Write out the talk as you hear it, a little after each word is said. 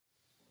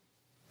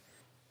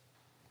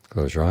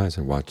Close your eyes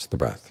and watch the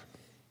breath.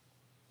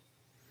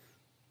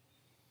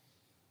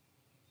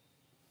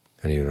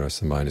 And you notice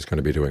the mind is going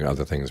to be doing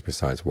other things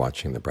besides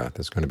watching the breath.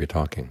 It's going to be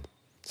talking.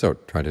 So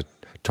try to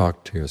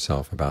talk to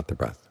yourself about the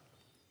breath.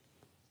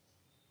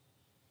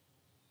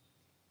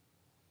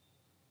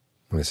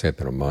 When we say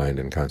that a mind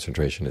and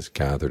concentration is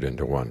gathered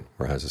into one,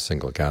 or has a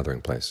single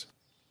gathering place,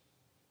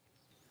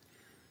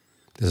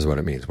 this is what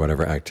it means.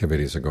 Whatever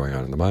activities are going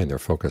on in the mind, they're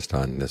focused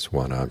on this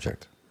one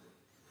object.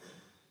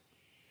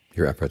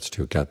 Your efforts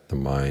to get the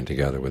mind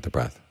together with the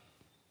breath.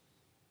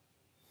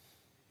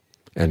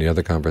 Any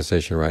other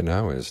conversation right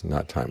now is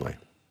not timely.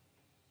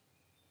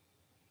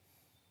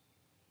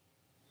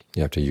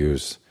 You have to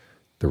use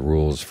the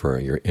rules for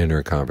your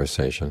inner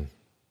conversation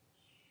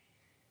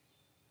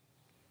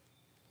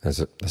as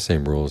the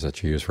same rules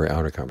that you use for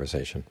outer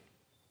conversation.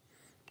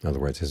 In other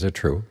words, is it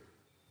true?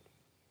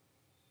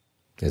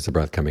 Is the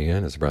breath coming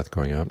in? Is the breath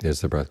going out?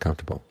 Is the breath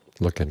comfortable?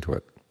 Look into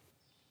it.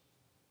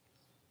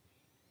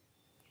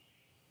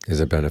 Is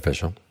it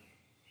beneficial?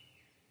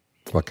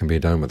 What can be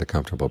done with a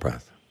comfortable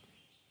breath?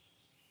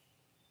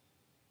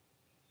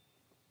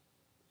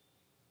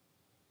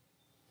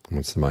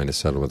 Once the mind is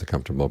settled with a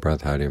comfortable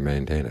breath, how do you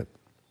maintain it?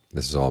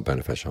 This is all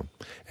beneficial.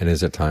 And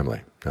is it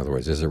timely? In other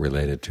words, is it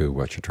related to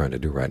what you're trying to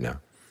do right now?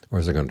 Or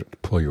is it going to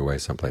pull you away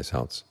someplace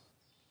else?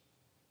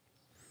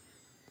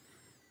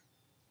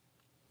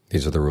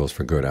 These are the rules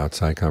for good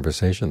outside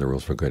conversation, the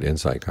rules for good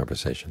inside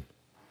conversation.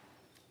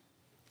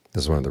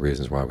 This is one of the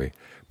reasons why we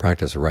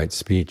practice right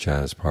speech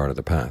as part of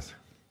the path,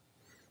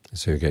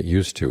 so you get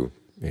used to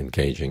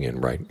engaging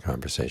in right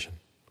conversation.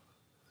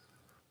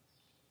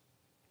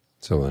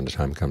 So when the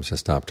time comes to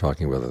stop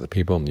talking with other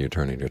people and you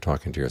turn into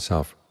talking to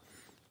yourself,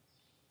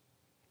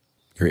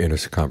 your inner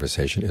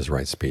conversation is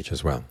right speech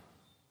as well.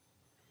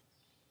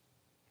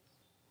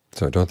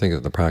 So don't think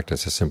that the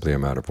practice is simply a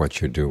matter of what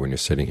you do when you're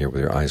sitting here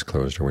with your eyes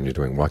closed or when you're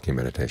doing walking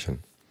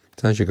meditation.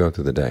 It's as you go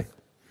through the day.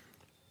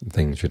 The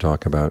things you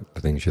talk about,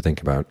 the things you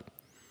think about,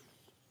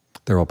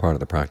 they're all part of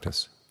the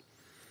practice.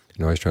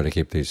 You always try to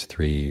keep these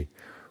three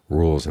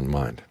rules in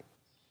mind.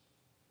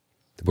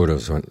 The Buddha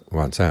was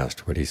once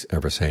asked, would he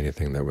ever say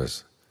anything that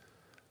was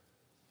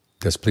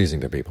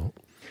displeasing to people?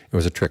 It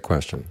was a trick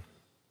question.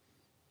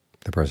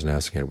 The person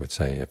asking it would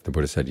say, if the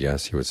Buddha said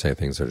yes, he would say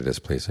things that are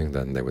displeasing.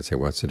 Then they would say,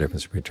 what's the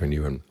difference between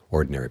you and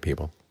ordinary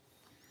people?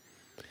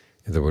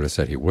 If the Buddha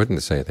said he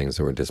wouldn't say things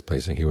that were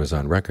displeasing, he was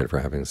on record for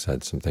having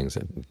said some things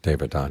that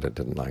Devadatta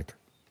didn't like.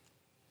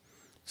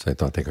 So they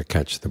thought they could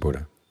catch the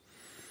Buddha.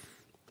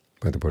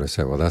 But the Buddha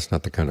said, well, that's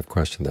not the kind of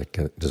question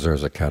that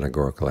deserves a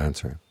categorical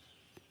answer.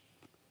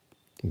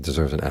 It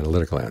deserves an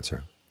analytical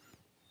answer.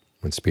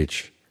 When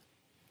speech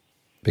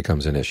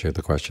becomes an issue,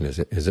 the question is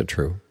it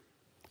true?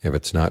 If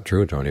it's not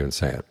true, don't even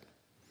say it.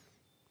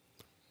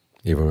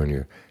 Even when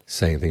you're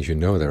saying things you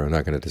know that are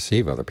not going to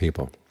deceive other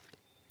people,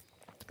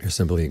 you're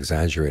simply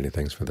exaggerating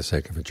things for the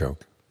sake of a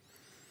joke.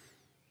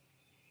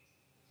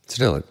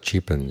 Still, it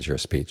cheapens your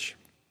speech.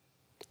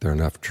 There are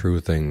enough true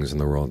things in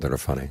the world that are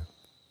funny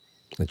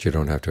that you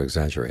don't have to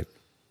exaggerate.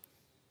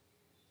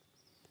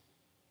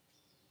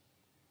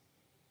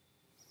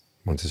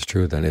 Once it's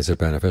true, then is it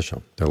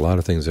beneficial? There are a lot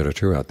of things that are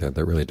true out there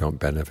that really don't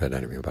benefit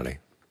anybody.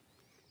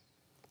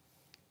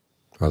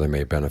 Or they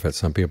may benefit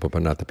some people,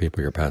 but not the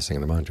people you're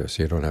passing them on to,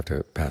 so you don't have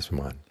to pass them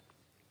on.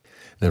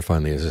 And then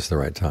finally, is this the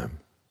right time?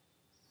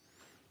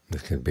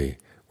 This could be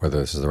whether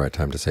this is the right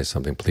time to say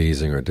something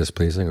pleasing or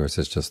displeasing, or is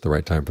this just the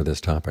right time for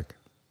this topic?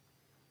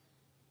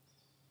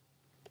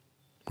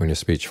 When your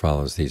speech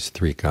follows these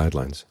three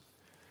guidelines,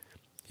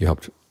 you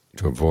help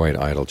to avoid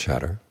idle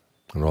chatter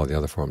and all the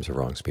other forms of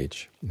wrong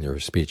speech. Your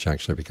speech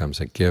actually becomes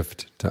a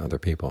gift to other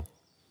people.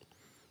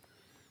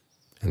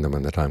 And then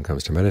when the time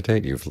comes to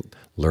meditate, you've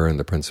learned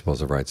the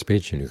principles of right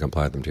speech and you can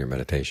apply them to your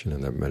meditation,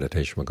 and the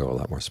meditation will go a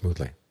lot more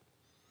smoothly.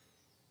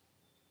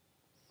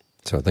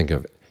 So think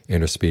of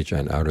inner speech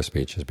and outer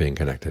speech as being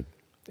connected.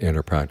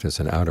 Inner practice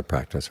and outer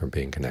practice are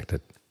being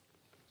connected.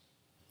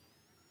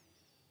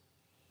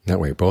 That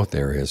way both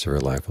areas of your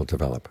life will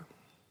develop.